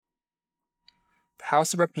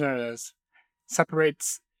House of Representatives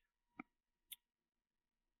separates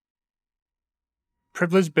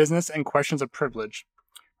privileged business and questions of privilege.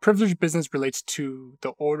 Privileged business relates to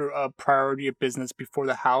the order of priority of business before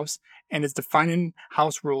the House and is defined in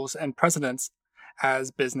House rules and precedents as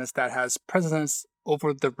business that has precedence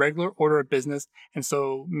over the regular order of business and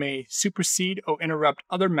so may supersede or interrupt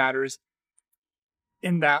other matters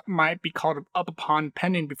in that might be called up upon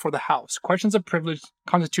pending before the House. Questions of privilege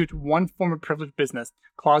constitute one form of privileged business.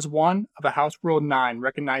 Clause 1 of the House Rule 9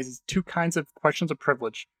 recognizes two kinds of questions of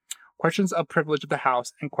privilege: questions of privilege of the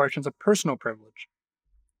House and questions of personal privilege.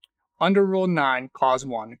 Under Rule 9, Clause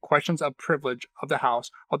 1, questions of privilege of the House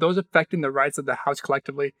are those affecting the rights of the House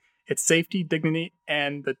collectively, its safety, dignity,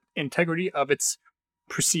 and the integrity of its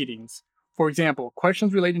proceedings. For example,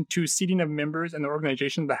 questions relating to seating of members and the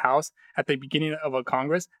organization of the House at the beginning of a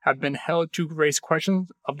Congress have been held to raise questions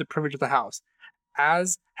of the privilege of the House,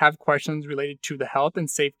 as have questions related to the health and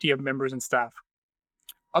safety of members and staff.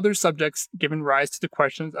 Other subjects giving rise to the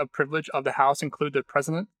questions of privilege of the House include the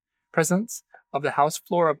presence of the House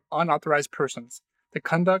floor of unauthorized persons, the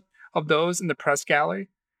conduct of those in the press gallery,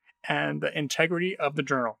 and the integrity of the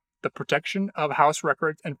journal, the protection of House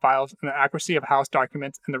records and files, and the accuracy of House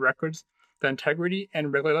documents and the records, the integrity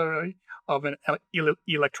and regularity of an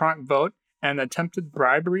electronic vote, and the attempted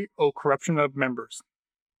bribery or corruption of members.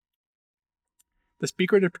 The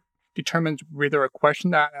Speaker determines whether a question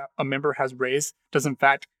that a member has raised does in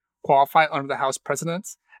fact qualify under the House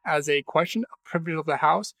precedents as a question of privilege of the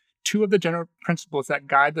House. Two of the general principles that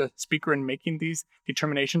guide the Speaker in making these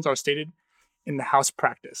determinations are stated in the House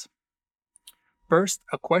practice. First,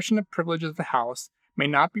 a question of privilege of the House may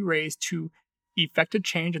not be raised to effect a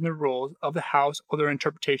change in the rules of the House or their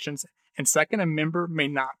interpretations, and second, a member may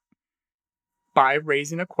not, by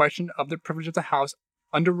raising a question of the privilege of the House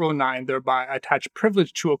under Rule 9, thereby attach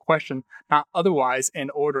privilege to a question not otherwise in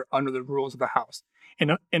order under the rules of the House.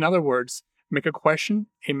 In other words, make a question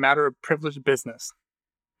a matter of privileged business.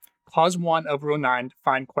 Clause 1 of Rule 9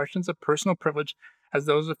 defines questions of personal privilege as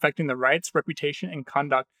those affecting the rights, reputation, and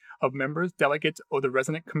conduct of members, delegates, or the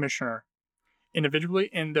resident commissioner, individually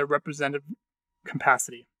in their representative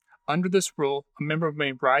capacity. Under this rule, a member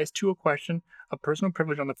may rise to a question of personal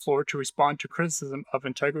privilege on the floor to respond to criticism of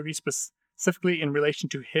integrity specifically in relation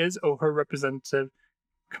to his or her representative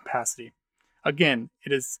capacity. Again,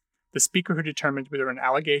 it is the Speaker who determines whether an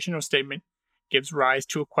allegation or statement gives rise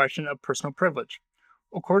to a question of personal privilege.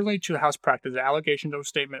 Accordingly to the House practice, the allegation or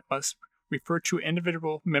statement must refer to an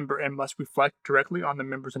individual member and must reflect directly on the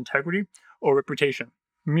member's integrity or reputation.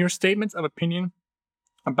 Mere statements of opinion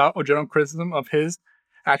about or general criticism of his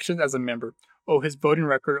actions as a member, or his voting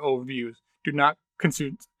record or views, do not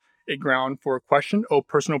constitute a ground for a question or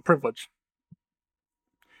personal privilege.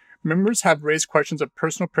 Members have raised questions of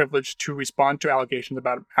personal privilege to respond to allegations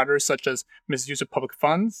about matters such as misuse of public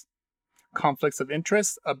funds, conflicts of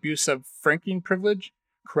interest, abuse of franking privilege,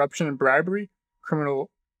 corruption and bribery,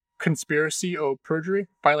 criminal conspiracy or perjury,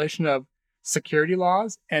 violation of security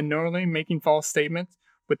laws, and knowingly making false statements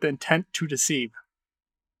with the intent to deceive.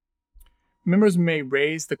 Members may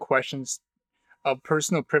raise the questions of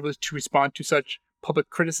personal privilege to respond to such public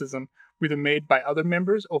criticism, whether made by other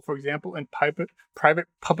members or, for example, in private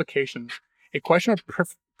publications. A question of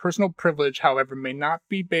personal privilege, however, may not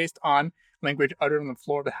be based on language uttered on the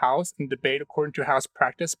floor of the House in debate according to House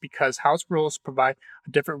practice because House rules provide a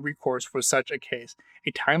different recourse for such a case, a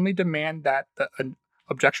timely demand that the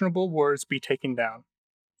objectionable words be taken down.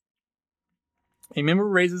 A member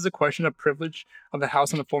raises a question of privilege of the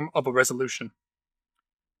House in the form of a resolution.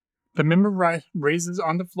 The member raises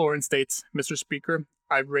on the floor and states, "Mr. Speaker,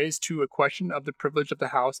 I raise to a question of the privilege of the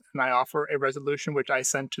House, and I offer a resolution which I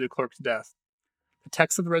send to the clerk's desk." The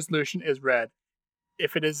text of the resolution is read.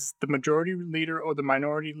 If it is the majority leader or the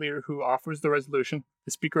minority leader who offers the resolution,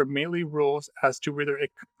 the Speaker immediately rules as to whether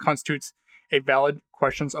it constitutes a valid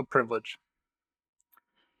question of privilege.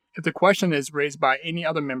 If the question is raised by any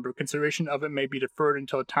other member, consideration of it may be deferred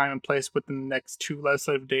until a time and place within the next 2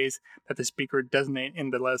 legislative days that the Speaker designate in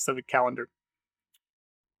the legislative calendar.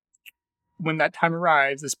 When that time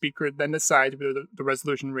arrives, the Speaker then decides whether the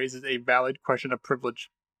resolution raises a valid question of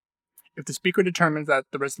privilege. If the Speaker determines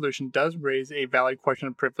that the resolution does raise a valid question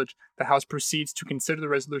of privilege, the House proceeds to consider the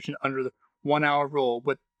resolution under the 1-hour rule,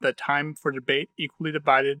 with the time for debate equally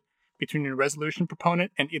divided between the resolution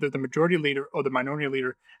proponent and either the majority leader or the minority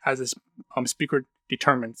leader, as the Speaker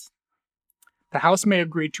determines. The House may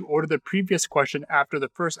agree to order the previous question after the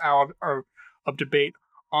first hour of debate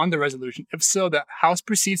on the resolution. If so, the House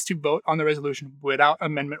proceeds to vote on the resolution without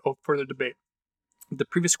amendment or further debate. If the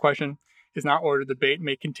previous question is not ordered, the debate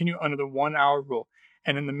may continue under the 1-hour rule.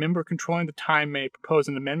 and then the member controlling the time may propose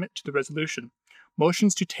an amendment to the resolution.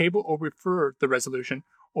 Motions to table or refer the resolution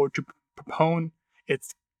or to postpone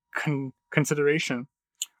its consideration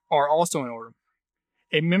are also in order.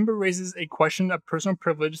 A member raises a question of personal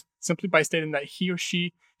privilege simply by stating that he or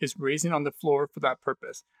she is raising on the floor for that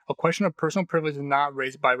purpose. A question of personal privilege is not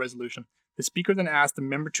raised by resolution. The speaker then asks the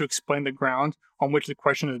member to explain the grounds on which the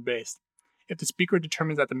question is based. If the speaker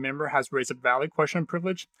determines that the member has raised a valid question of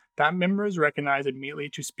privilege, that member is recognized immediately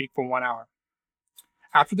to speak for 1 hour.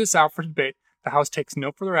 After this hour for debate, the House takes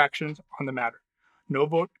no further actions on the matter. No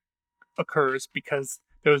vote occurs because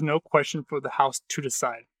there is no question for the House to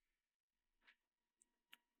decide.